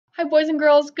Hi, boys and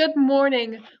girls. Good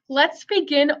morning. Let's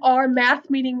begin our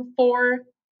math meeting for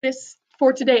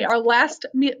today, our last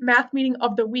math meeting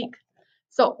of the week.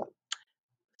 So,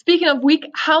 speaking of week,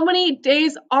 how many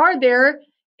days are there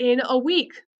in a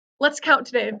week? Let's count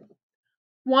today.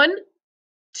 1,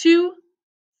 2,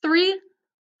 3,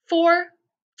 4,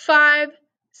 5,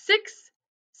 6,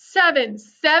 7.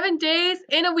 7 days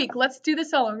in a week. Let's do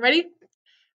this all. Ready?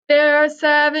 There are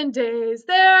 7 days,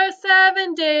 there are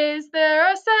 7 days, there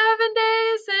are 7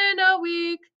 days in a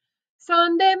week.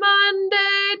 Sunday,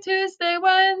 Monday, Tuesday,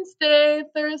 Wednesday,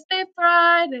 Thursday,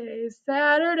 Friday,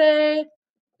 Saturday.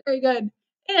 Very good.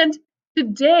 And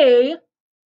today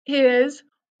is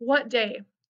what day?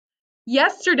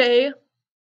 Yesterday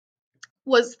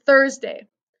was Thursday,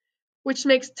 which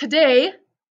makes today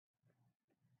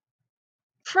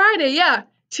Friday. Yeah,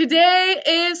 today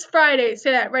is Friday.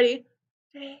 Say that. Ready?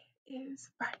 Today is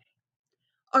Friday.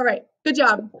 All right, good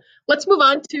job. Let's move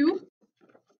on to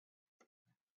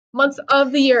months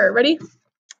of the year. Ready?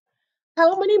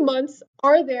 How many months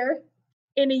are there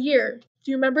in a year?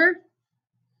 Do you remember?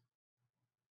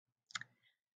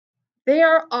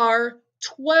 There are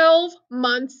 12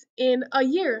 months in a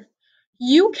year.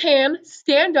 You can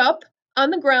stand up on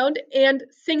the ground and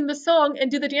sing the song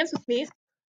and do the dance with me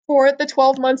for the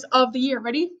 12 months of the year.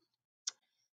 Ready?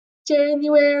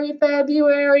 January,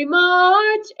 February,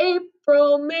 March,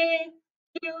 April, May,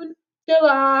 June,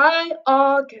 July,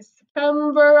 August,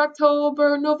 September,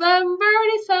 October, November,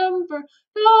 December.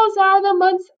 Those are the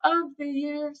months of the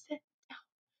year.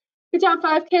 Good job,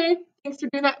 5K. Thanks for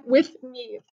doing that with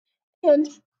me. And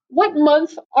what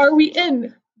month are we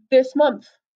in this month?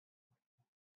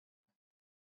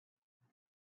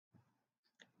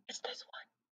 It's this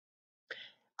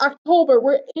one. October.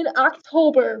 We're in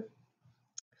October.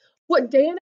 What day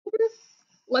in October?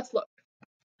 Let's look.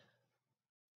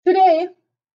 Today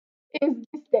is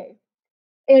this day,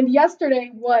 and yesterday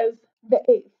was the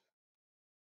 8th.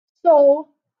 So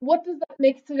what does that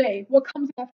make today? What comes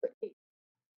after 8?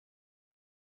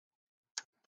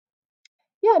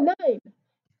 Yeah, 9.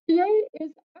 Today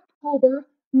is October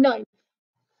 9th.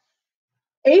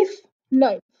 8th,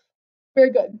 9th.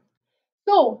 Very good.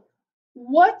 So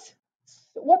what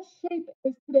shape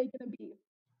is today going to be?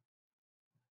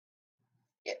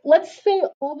 Let's say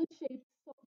all the shapes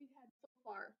we had so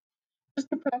far, just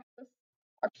to practice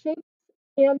our shapes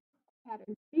and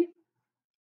patterns. See?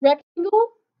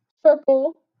 Rectangle,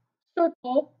 circle,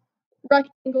 circle,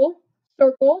 rectangle,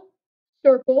 circle,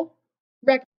 circle,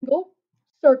 rectangle,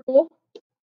 circle.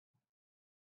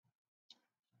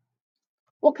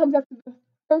 What comes after the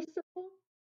first circle?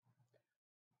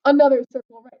 Another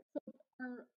circle, right? So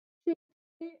our shape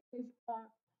is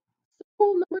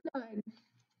circle number 9.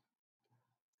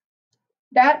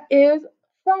 That is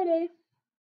Friday.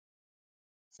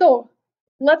 So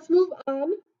let's move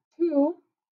on to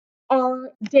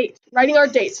our date, writing our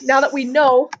dates. Now that we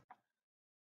know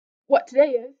what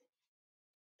today is,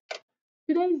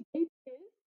 today's date is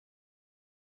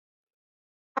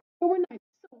October 9th.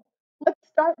 So let's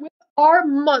start with our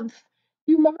month.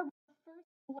 Do you remember what the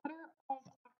first letter of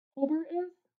October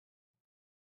is?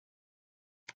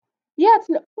 Yeah, it's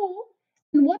an O.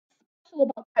 And what's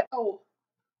special about that O?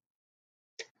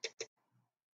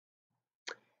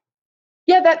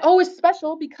 Yeah, that O is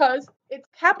special because it's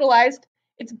capitalized.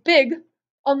 It's big,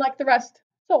 unlike the rest.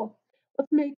 So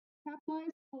let's make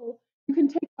capitalized O. You can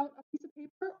take out a piece of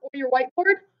paper or your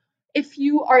whiteboard if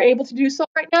you are able to do so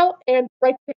right now and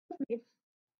write it with me.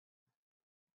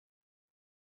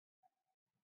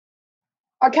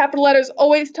 Our capital letters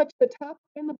always touch the top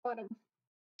and the bottom.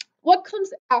 What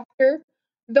comes after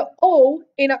the O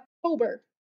in October?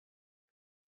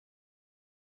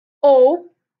 O,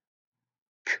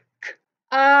 k, k,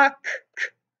 k.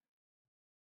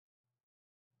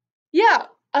 Yeah,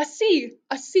 a C.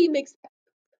 A C makes that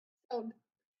sound.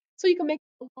 So you can make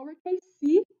a lowercase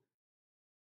c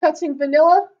touching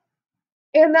vanilla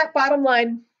and that bottom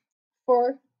line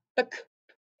for the k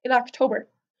in October.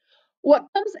 What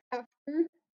comes after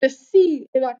the C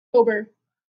in October?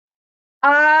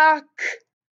 Ah, k,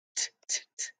 t, t,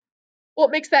 t.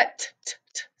 What makes that t, t,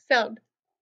 t sound?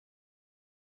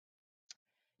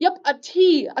 Yep, a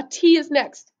T. A T is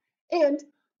next. And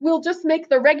we'll just make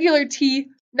the regular T,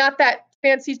 not that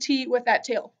fancy T with that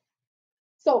tail.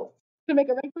 So to make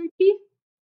a regular T,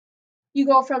 you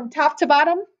go from top to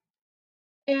bottom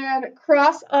and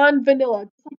cross on vanilla.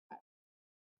 Just like that.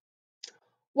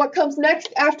 What comes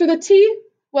next after the T?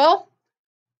 Well,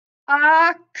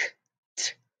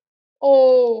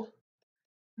 O.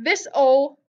 This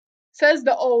O says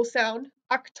the O sound.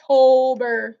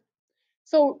 October.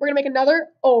 So we're gonna make another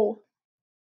O.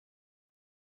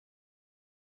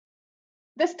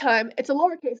 This time, it's a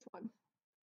lowercase one.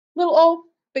 Little o,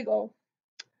 big O.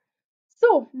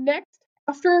 So next,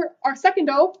 after our second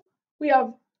O, we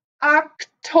have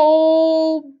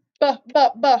October.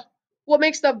 What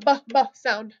makes the b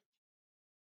sound?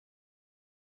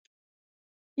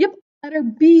 Yep, letter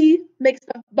B makes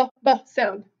the b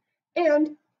sound.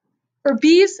 And for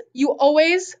B's, you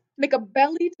always make a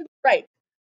belly to the right.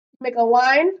 Make a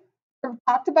line from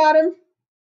top to bottom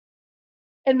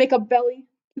and make a belly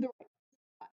to the right.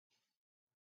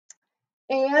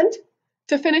 And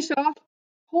to finish off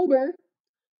October,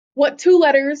 what two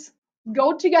letters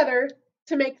go together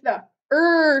to make the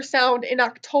sound in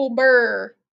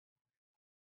October?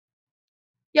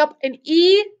 Yep, an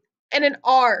E and an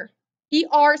R.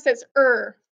 ER says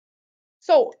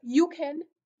So you can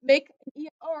make an E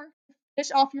and R to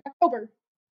finish off your October.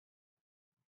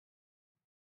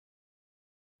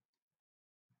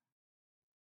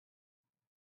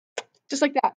 Just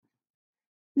like that.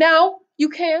 Now you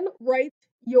can write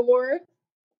your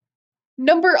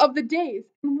number of the days.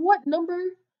 And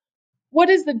what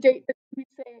is the date that we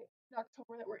say in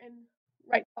October that we're in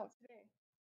right now today?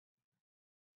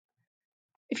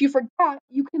 If you forgot,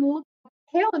 you can look at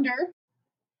the calendar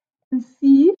and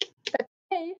see that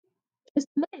today is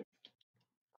the 9th,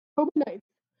 October 9th.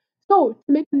 So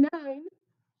to make a 9,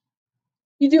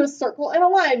 you do a circle and a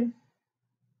line.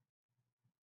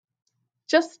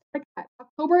 Just like that,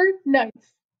 October 9th.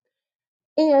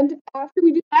 And after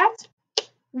we do that,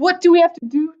 what do we have to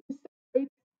do to separate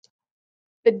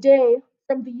the day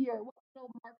from the year? What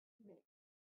little mark do we make?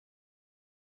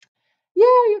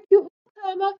 Yeah, your cute little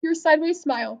comma, your sideways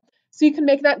smile. So you can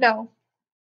make that now.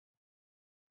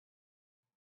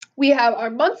 We have our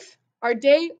month, our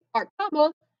day, our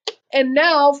comma, and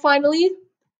now finally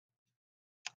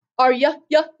our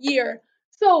year.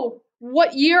 So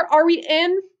what year are we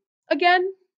in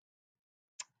again?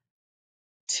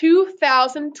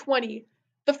 2020.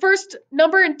 The first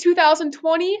number in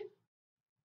 2020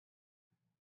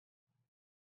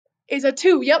 is a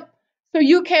 2, yep. So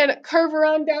you can curve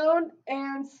around down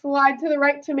and slide to the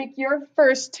right to make your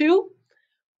first 2.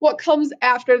 What comes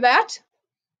after that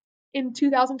in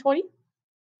 2020?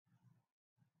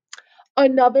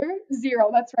 Another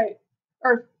 0, that's right.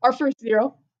 Or our first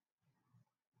 0.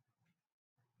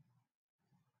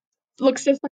 Looks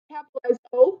just like a capitalized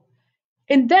O.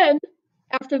 And then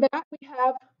after that, we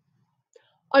have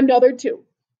another 2.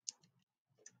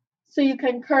 So you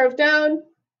can curve down,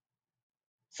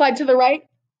 slide to the right,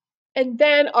 and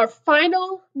then our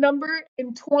final number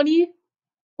in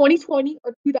 2020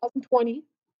 or 2020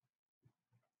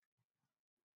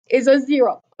 is a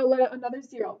 0, another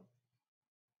 0.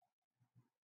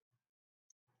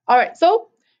 All right, so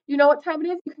you know what time it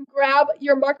is. You can grab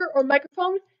your marker or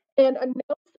microphone and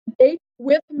announce the date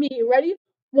with me. Ready?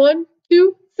 1,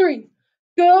 2, 3.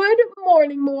 Good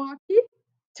morning, Milwaukee.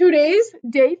 Today's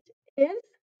date is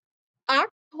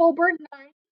October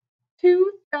 9th,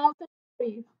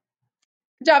 2020. Good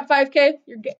job, 5K.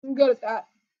 You're getting good at that.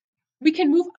 We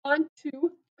can move on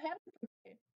to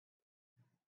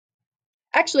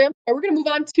Actually, I'm sorry, we're going to move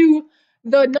on to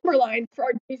the number line for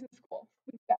our days in school.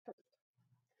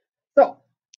 So,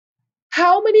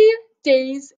 how many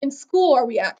days in school are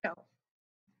we at now?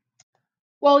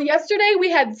 Well, yesterday we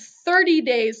had 30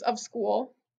 days of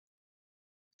school.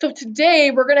 So today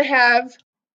we're going to have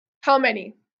how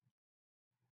many?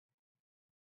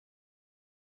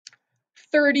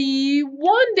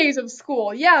 31 days of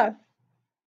school. Yeah.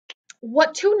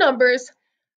 What two numbers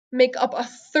make up a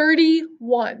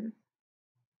 31?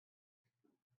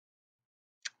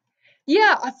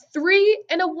 Yeah, a 3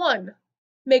 and a 1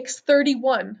 makes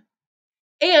 31.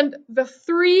 And the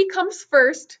 3 comes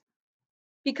first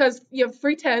because you have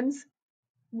 3 tens,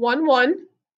 1 1.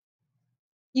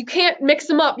 You can't mix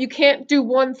them up. You can't do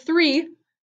 1 3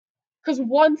 because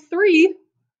 1 3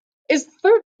 is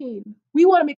 13. We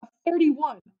want to make a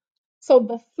 31. So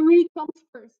the 3 comes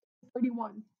first,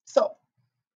 31. So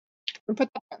we'll put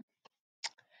that there.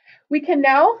 We can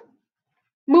now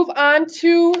move on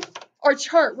to our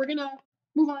chart. We're going to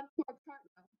move on to our chart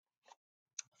now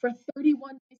for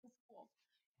 31 days of school.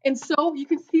 And so you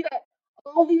can see that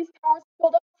all these towers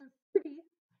filled up for 30.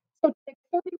 So to take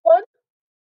 31,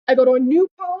 I go to a new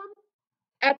column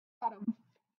at the bottom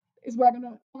is where I'm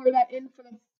going to color that in for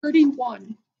the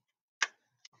 31.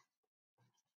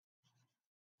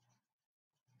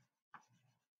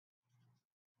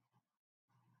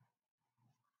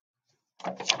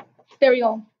 There we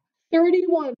go.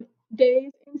 31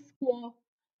 days in school.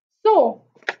 So,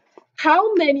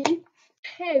 how many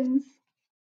tens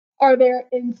are there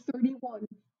in 31?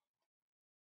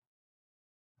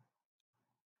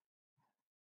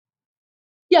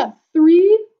 Yeah,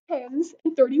 3 tens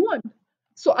and 31.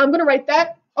 So I'm going to write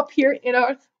that up here in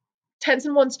our tens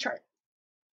and ones chart.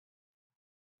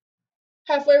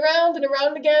 Halfway around and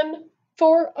around again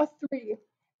for a 3.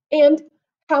 And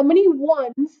how many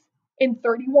ones in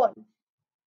 31?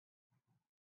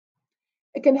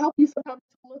 It can help you sometimes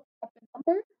to look at the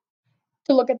number,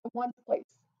 to look at the ones place.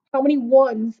 How many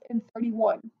ones in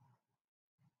 31?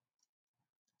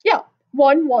 Yeah,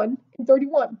 1 in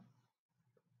 31.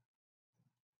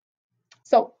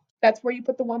 So that's where you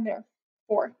put the 1 there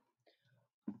for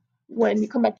when you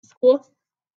come back to school.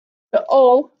 The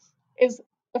O is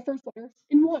the first letter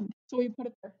in 1, so we put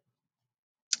it there.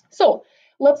 So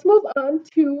let's move on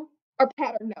to our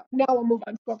pattern now. Now we'll move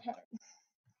on to our pattern.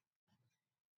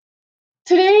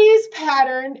 Today's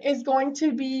pattern is going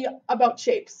to be about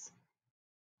shapes.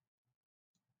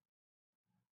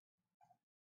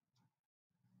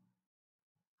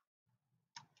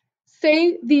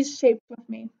 Say these shapes with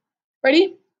me.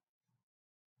 Ready?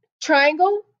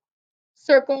 Triangle,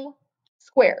 circle,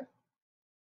 square.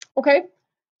 Okay?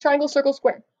 Triangle, circle,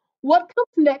 square. What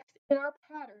comes next in our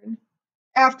pattern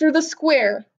after the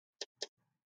square?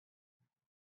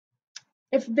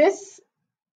 If this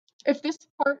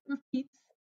part repeats,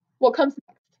 what comes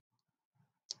next?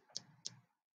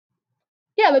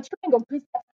 Yeah, the triangle, because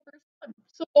that's the first one.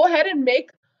 So go ahead and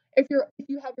make, if you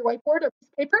have your whiteboard or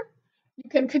piece of paper, you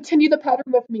can continue the pattern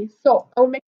with me. So I will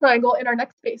make a triangle in our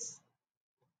next space.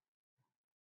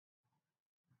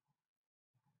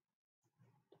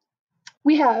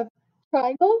 We have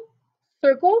triangle,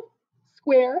 circle,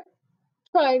 square,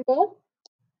 triangle.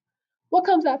 What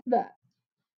comes after that?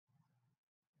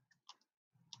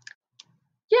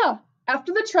 Yeah,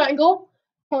 after the triangle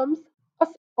comes a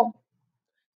circle.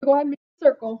 So go ahead and make a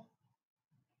circle.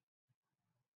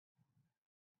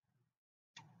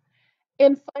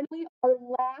 And finally, our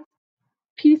last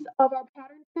piece of our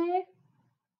pattern today.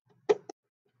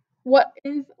 What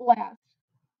is last?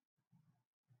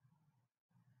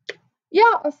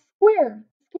 Yeah, a square.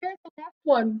 Square is the last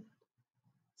one.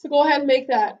 So go ahead and make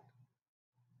that.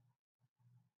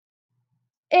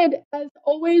 And as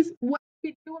always, what do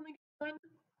we do when we get done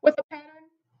with a pattern?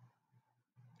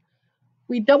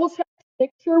 We double check to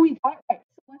make sure we got it right.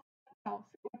 So let's now.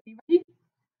 Ready?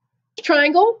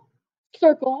 Triangle,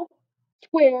 circle,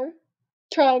 square,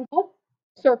 triangle,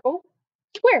 circle,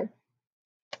 square.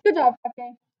 Good job,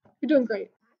 Cafe. You're doing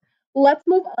great. Let's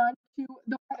move on to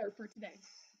the weather for today.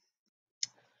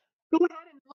 Go ahead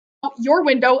and look out your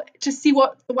window to see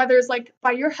what the weather is like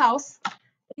by your house.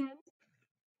 And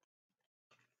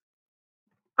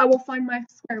I will find my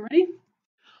square. Ready?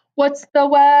 What's the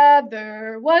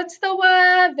weather? What's the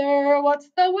weather? What's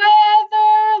the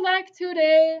weather like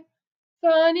today?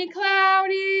 Sunny,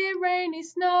 cloudy, rainy,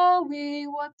 snowy.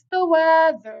 What's the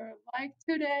weather like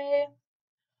today?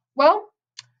 Well,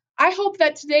 I hope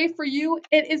that today for you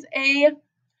it is a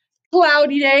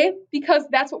cloudy day because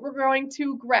that's what we're going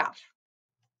to graph.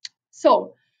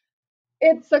 So,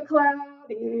 it's a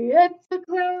cloudy,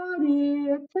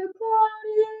 cloudy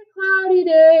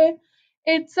day.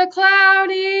 It's a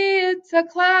cloudy,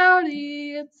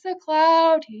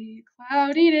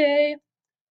 cloudy day.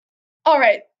 All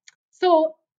right.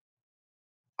 So,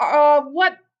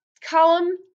 what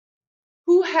column?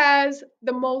 Who has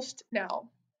the most now?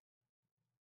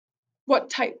 What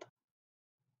type?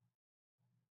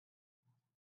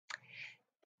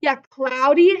 Yeah,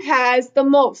 cloudy has the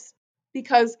most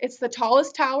because it's the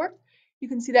tallest tower. You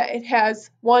can see that it has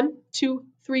 1, 2,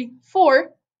 3,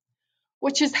 4,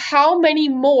 which is how many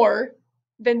more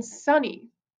than sunny?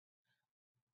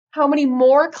 How many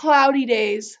more cloudy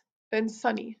days than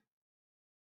sunny?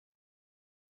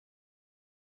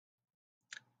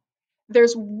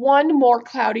 There's one more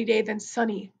cloudy day than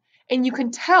sunny. And you can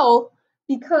tell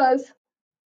because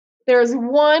there's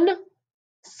one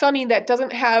sunny that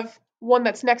doesn't have one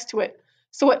that's next to it.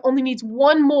 So it only needs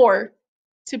one more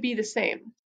to be the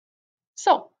same.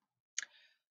 So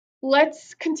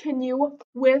let's continue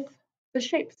with the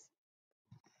shapes.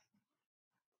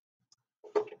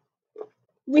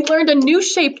 We learned a new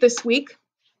shape this week. Do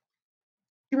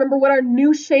you remember what our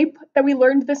new shape that we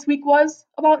learned this week was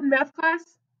about in math class?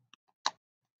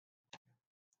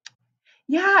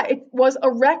 Yeah, it was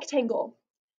a rectangle.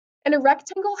 And a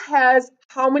rectangle has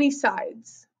how many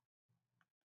sides?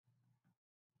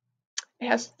 It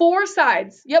has 4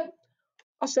 sides. Yep,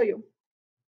 I'll show you.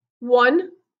 1,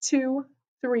 2,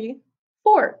 3,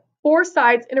 4. 4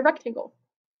 sides in a rectangle.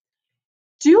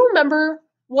 Do you remember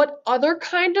what other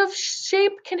kind of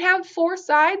shape can have 4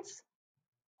 sides?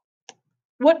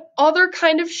 What other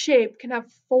kind of shape can have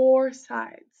 4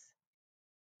 sides?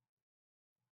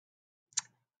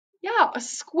 Yeah, a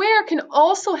square can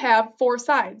also have 4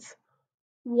 sides.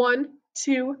 1,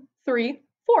 2, 3,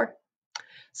 4.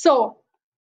 So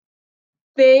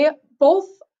they both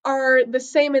are the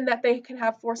same in that they can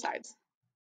have 4 sides.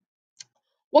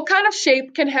 What kind of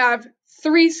shape can have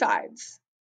 3 sides?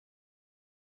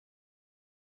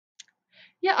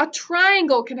 Yeah, a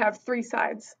triangle can have 3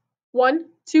 sides. 1,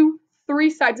 2, 3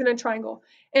 sides in a triangle.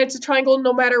 And it's a triangle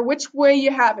no matter which way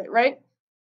you have it, right?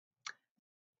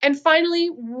 And finally,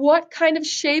 what kind of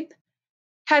shape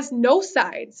has no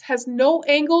sides, has no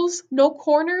angles, no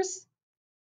corners?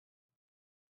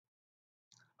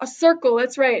 A circle,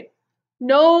 that's right.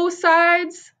 No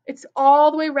sides, it's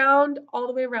all the way around, all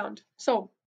the way around.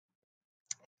 So,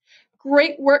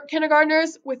 great work,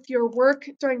 kindergartners, with your work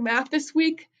during math this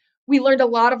week. We learned a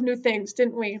lot of new things,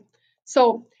 didn't we?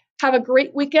 So, have a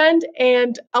great weekend,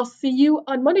 and I'll see you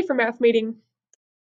on Monday for math meeting.